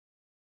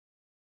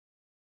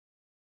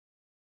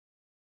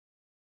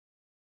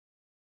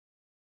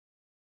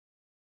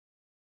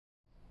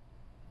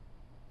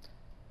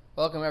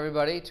Welcome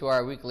everybody to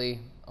our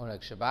weekly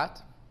Oneg Shabbat.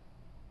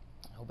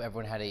 I hope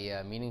everyone had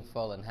a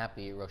meaningful and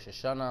happy Rosh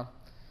Hashanah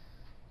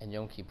and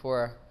Yom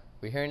Kippur.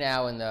 We're here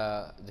now in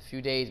the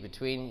few days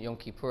between Yom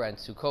Kippur and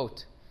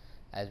Sukkot.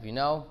 As we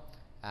know,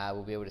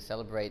 we'll be able to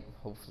celebrate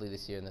hopefully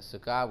this year in the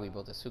Sukkah. We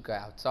built a Sukkah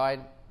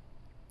outside.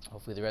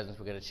 Hopefully the residents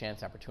will get a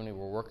chance, opportunity.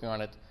 We're working on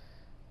it,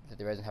 that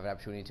the residents have an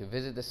opportunity to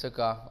visit the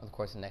Sukkah. Of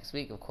course, next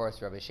week, of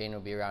course, Rabbi Shane will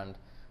be around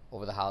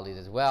over the holidays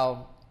as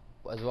well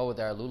with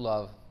our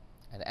Lulav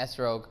and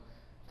Esrog,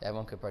 that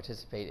everyone could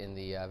participate in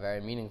the very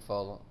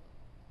meaningful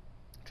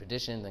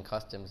traditions and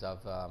customs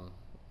of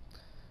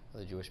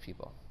the Jewish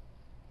people.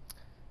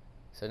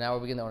 So now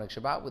we'll begin the Oneg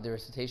Shabbat with the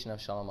recitation of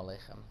Shalom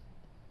Aleichem.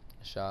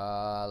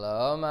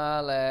 Shalom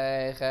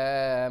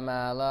Aleichem,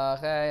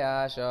 Malachei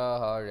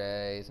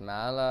Ashoreis,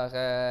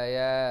 Malachei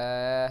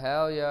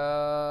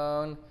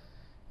Elyon,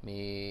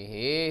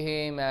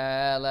 Mihi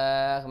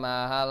Melech,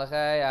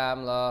 Malachei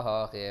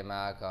Amlochim,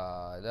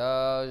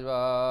 HaKadosh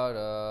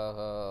Baruch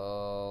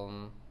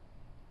Hu.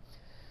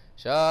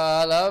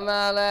 Shalom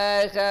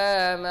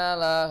Aleichem,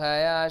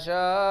 Malachei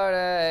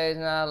Ashoreis,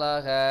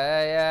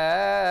 Malachei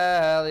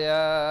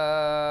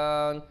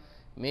Elyon,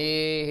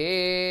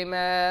 Mihi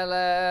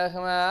Melech,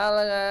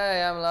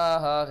 Malachei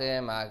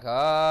Amlochim,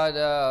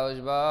 HaKadosh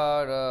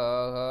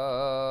Baruch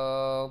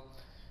Hu.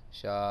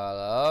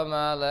 Shalom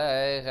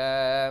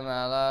Aleichem,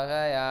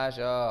 Malachei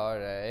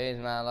Ashoreis,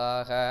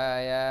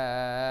 Malachei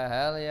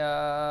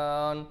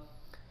Elyon,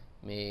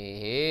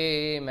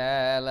 Mihi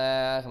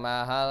Melech,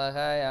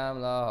 Malachei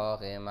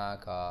Amlochim,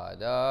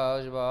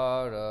 HaKadosh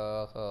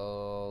Baruch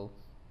Hu.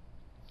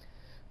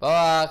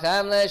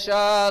 Boachem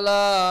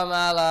l'shalom,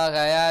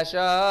 Malachei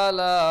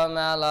Ashalom,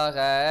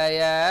 Malachei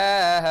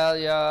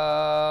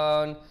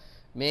Elyon,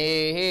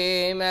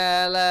 Mihi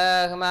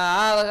Melech,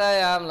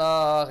 Malachei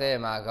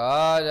Amlochim,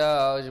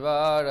 HaKadosh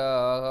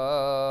Baruch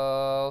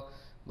Hu.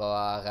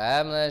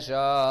 Boachem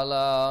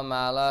l'shalom,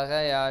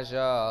 Malachei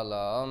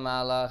Ashalom,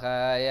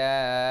 Malachei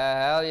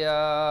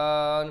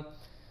Elyon,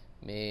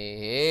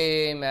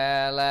 Mihi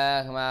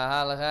Melech,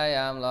 Malachei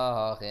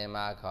Amlochim,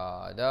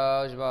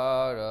 HaKadosh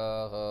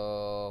Baruch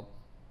Hu.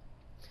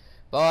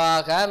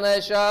 Boachem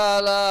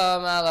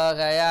l'shalom,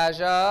 Malachei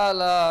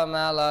Ashalom,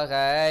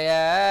 Malachei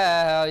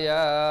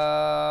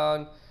Elyon,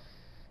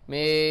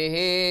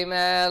 Mihi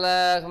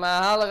Melech,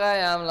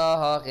 Malachei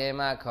Amlochim,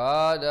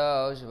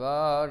 HaKadosh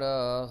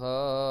Baruch Hu.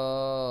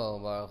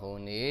 Baruch Hu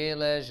ni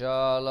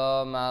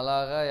l'shalom,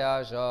 Malachei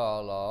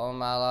Ashalom,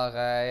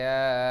 Malachei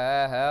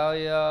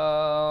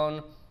Elyon,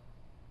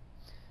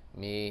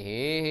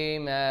 Mihi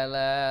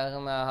Melech,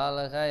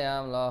 Malachei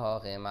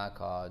Amlochim,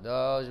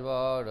 HaKadosh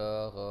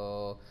Baruch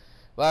Hu.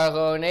 Baruch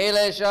Hu ni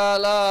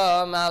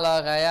l'shalom,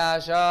 Malachei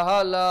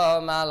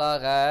Ashalom,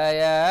 Malachei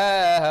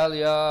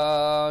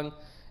Elyon,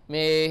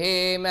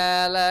 Mihi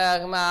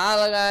Melech,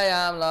 Malachei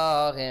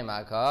Amlochim,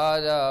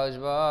 HaKadosh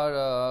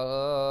Baruch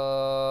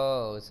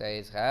Hu.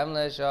 Seitzchem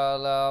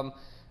l'shalom,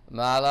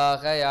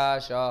 Malachei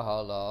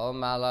Ashalom,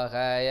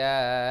 Malachei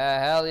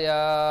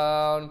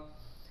Elyon,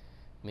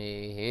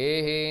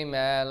 Mihi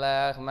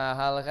Melech,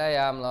 Malachei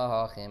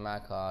Amlochim,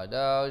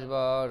 HaKadosh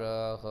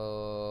Baruch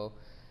Hu.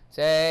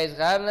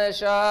 Seitzchem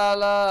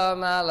l'shalom,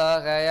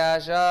 Malachei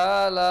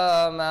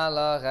Ashalom,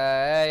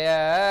 Malachei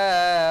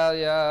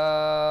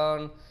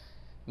Elyon,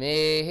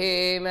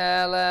 Mihi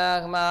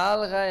Melech,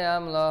 Malachei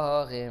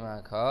Amlochim,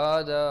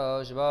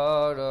 HaKadosh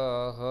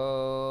Baruch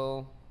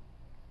Hu.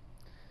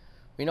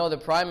 We know the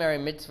primary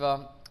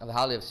mitzvah of the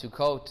holiday of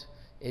Sukkot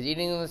is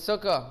eating in the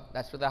Sukkah.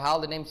 That's where the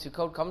holiday name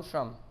Sukkot comes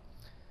from.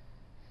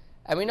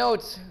 And we know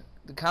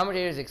the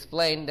commentators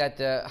explain that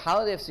the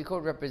holiday of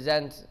Sukkot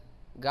represents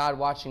God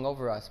watching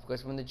over us,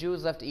 because when the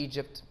Jews left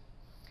Egypt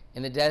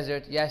in the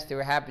desert, yes, they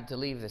were happy to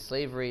leave the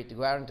slavery, to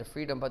go out into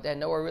freedom, but they had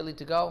nowhere really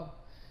to go.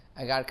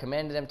 And God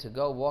commanded them to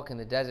go walk in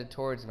the desert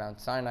towards Mount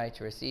Sinai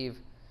to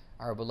receive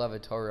our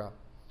beloved Torah.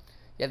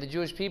 Yet the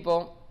Jewish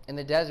people in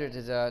the desert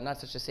is not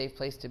such a safe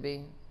place to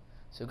be.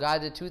 So God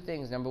did two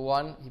things. Number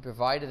one, He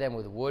provided them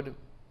with wood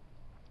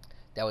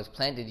that was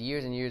planted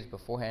years and years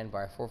beforehand by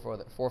our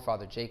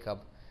forefather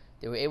Jacob.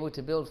 They were able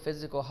to build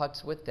physical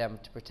huts with them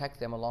to protect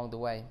them along the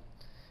way.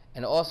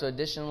 And also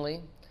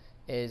additionally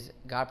is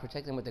God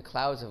protected them with the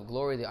clouds of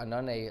glory, the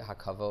Ananei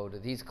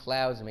HaKavod. These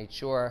clouds made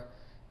sure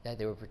that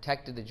they were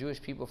protected, the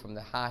Jewish people, from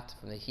the hot,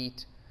 from the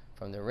heat,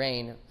 from the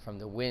rain, from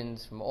the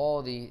winds, from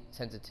all the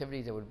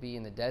sensitivities that would be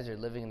in the desert,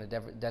 living in the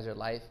desert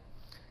life.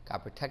 God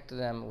protected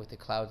them with the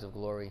clouds of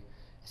glory.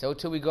 So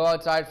too, we go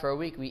outside for a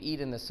week, we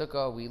eat in the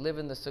Sukkah, we live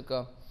in the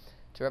Sukkah,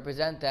 to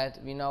represent that,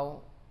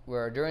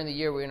 where during the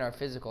year we're in our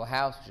physical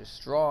house, which is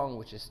strong,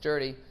 which is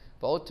sturdy,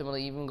 but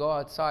ultimately even go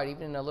outside,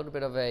 even in a little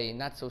bit of a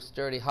not so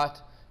sturdy hut,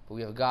 but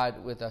we have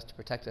God with us to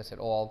protect us at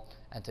all.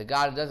 And to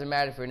God, it doesn't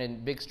matter if we're in a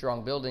big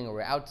strong building or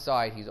we're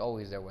outside, He's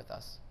always there with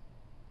us.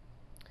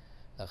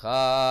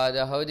 L'cha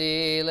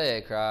dehodi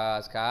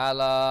likras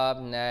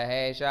kalab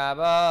nehe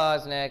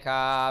Shabbos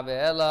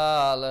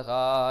nekabela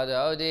l'cha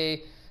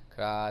dehodi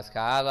kras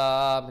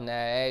kalab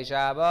nehe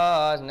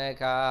Shabbos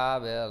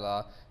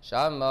nekabela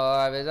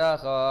shamor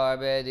v'zachor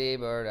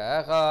b'dibur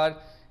echad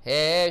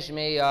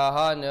Hishmi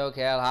Yahanu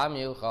Kel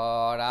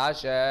Hamyuchad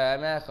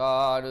Hashem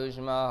Echad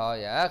Ushma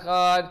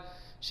Yechad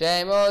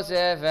Shemo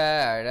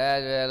Sefer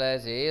Ed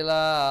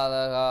Velezila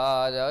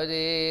Lechad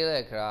Odi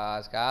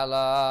Lekras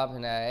Kala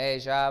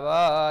Pnei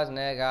Shabbos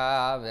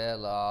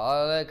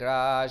Nekavila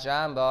Lekras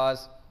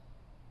Shambos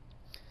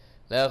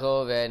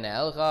Gurwin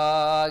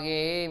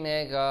Healthcare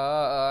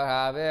Mikor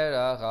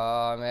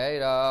Habiracha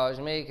Meirosh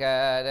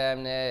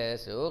Mikedem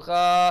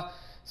Nesucha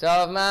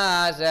Sof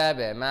Maaseh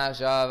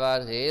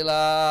B'Machshavat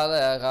Chila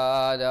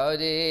Lechad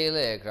Odi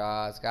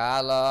Likras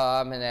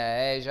Kala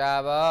Pnei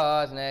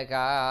Shabbos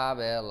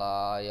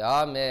Nekabela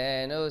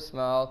Yamin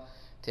Usmol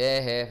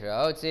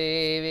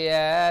Tifrotzi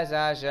V'es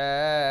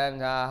Hashem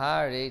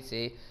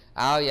Taharitzi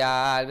Al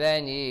Yad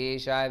Ben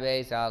Yishai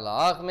Beis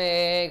Halach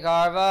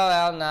Mikarvo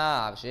El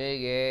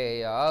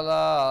Nafshi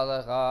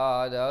Allah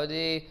Lechad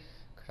Odi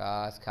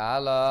Kras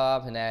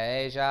Kala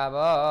Pnei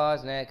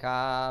Shabbos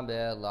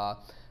Nekabela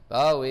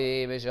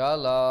Boi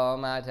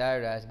B'Shalom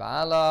Ateres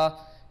Bala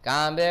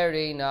Gam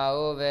Berina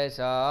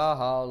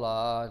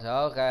Uvesahala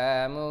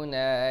Tochem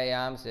Unei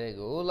Yam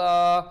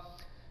Segula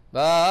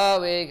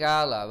Boi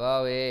Kala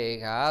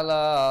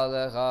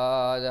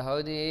Lechad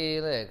Hodi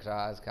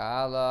Likras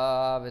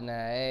Kala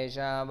B'nei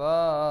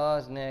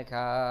Shabbos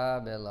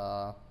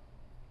Nekabela.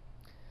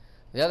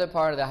 The other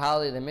part of the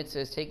holiday, the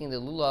mitzvah, is taking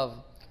the lulav,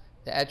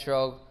 the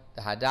etrog,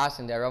 the hadas,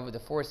 and the arav, the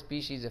four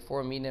species, the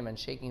four minim, and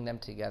shaking them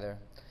together.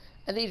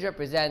 And these are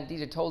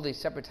totally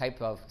separate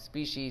type of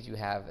species. You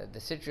have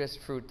the citrus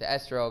fruit, the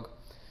estrog.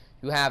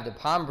 You have the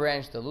palm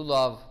branch, the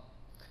lulav,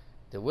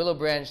 the willow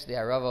branch, the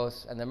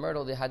aravos, and the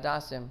myrtle, the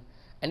hadassim.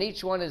 And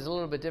each one is a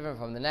little bit different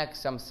from the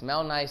next. Some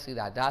smell nicely.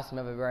 The hadassim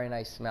have a very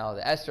nice smell.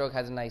 The estrog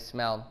has a nice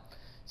smell.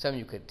 Some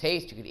you could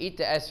taste. You could eat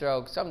the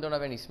estrog. Some don't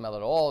have any smell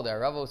at all. The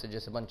aravos are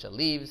just a bunch of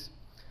leaves.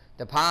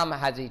 The palm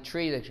has a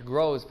tree that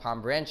grows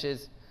palm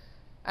branches.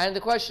 And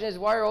the question is,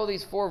 why are all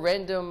these four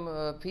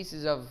random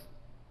pieces of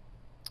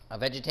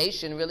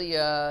vegetation really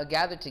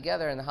gathered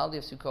together in the holiday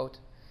of Sukkot?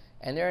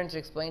 And therein it's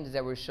explained is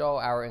that we show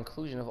our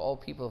inclusion of all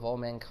people, of all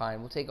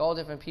mankind. We'll take all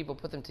different people,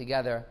 put them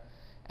together,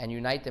 and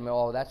unite them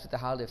all. That's what the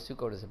holiday of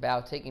Sukkot is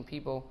about, taking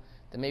people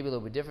that may be a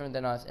little bit different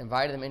than us,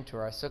 inviting them into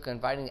our sukkah,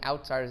 inviting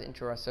outsiders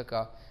into our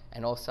sukkah,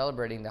 and all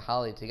celebrating the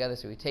holiday together.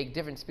 So we take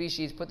different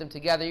species, put them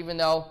together, even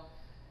though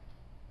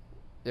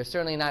they're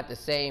certainly not the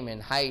same in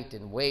height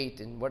and weight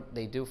and what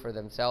they do for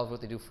themselves, what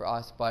they do for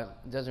us, but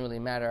it doesn't really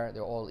matter.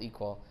 They're all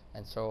equal.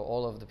 And so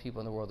all of the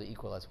people in the world are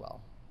equal as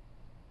well.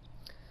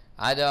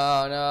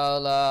 Adon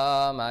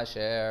olam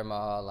asher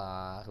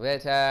malach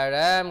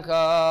v'terem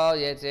kol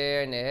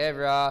yitzir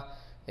nivra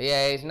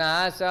v'yesh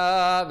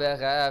nasa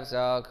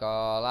b'chefso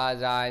kol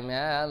azay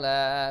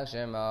melech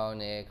shemo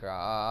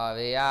nikra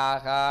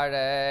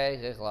v'yacharei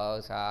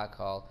chichlos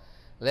hakol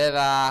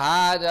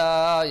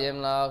Livahado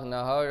yimloch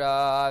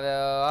nahora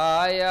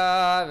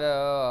v'oaya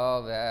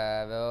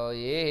v'oveh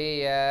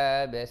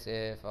v'oyiyeh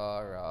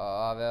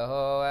b'sifara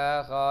v'ho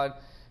echad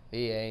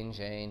v'yein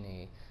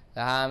sheni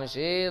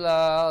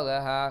l'hamshila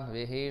l'hach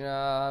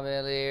v'hina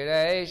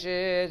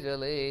v'lireishit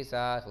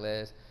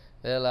v'lisachlis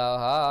v'lo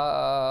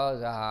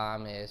ha'oz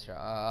ha'am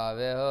Yisra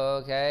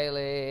v'ho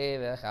keli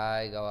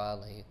v'chai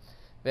go'ali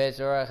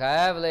v'tzor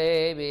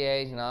chavli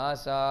b'yesh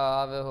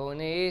nasa v'hu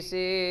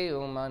nisi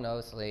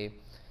umanosli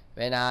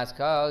V'nas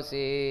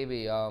kosi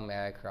b'yom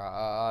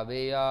ekra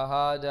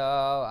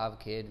b'yahado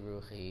avkid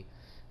ruchi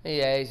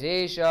v'yesh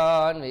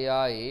ishon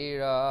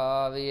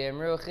v'yahira v'yim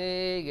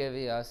ruchi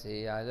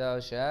g'v'yasi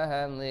ado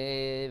shehem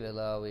li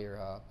v'lo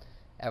ira.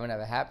 Everyone have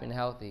a happy and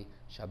healthy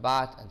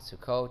Shabbat and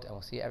Sukkot, and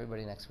we'll see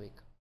everybody next week.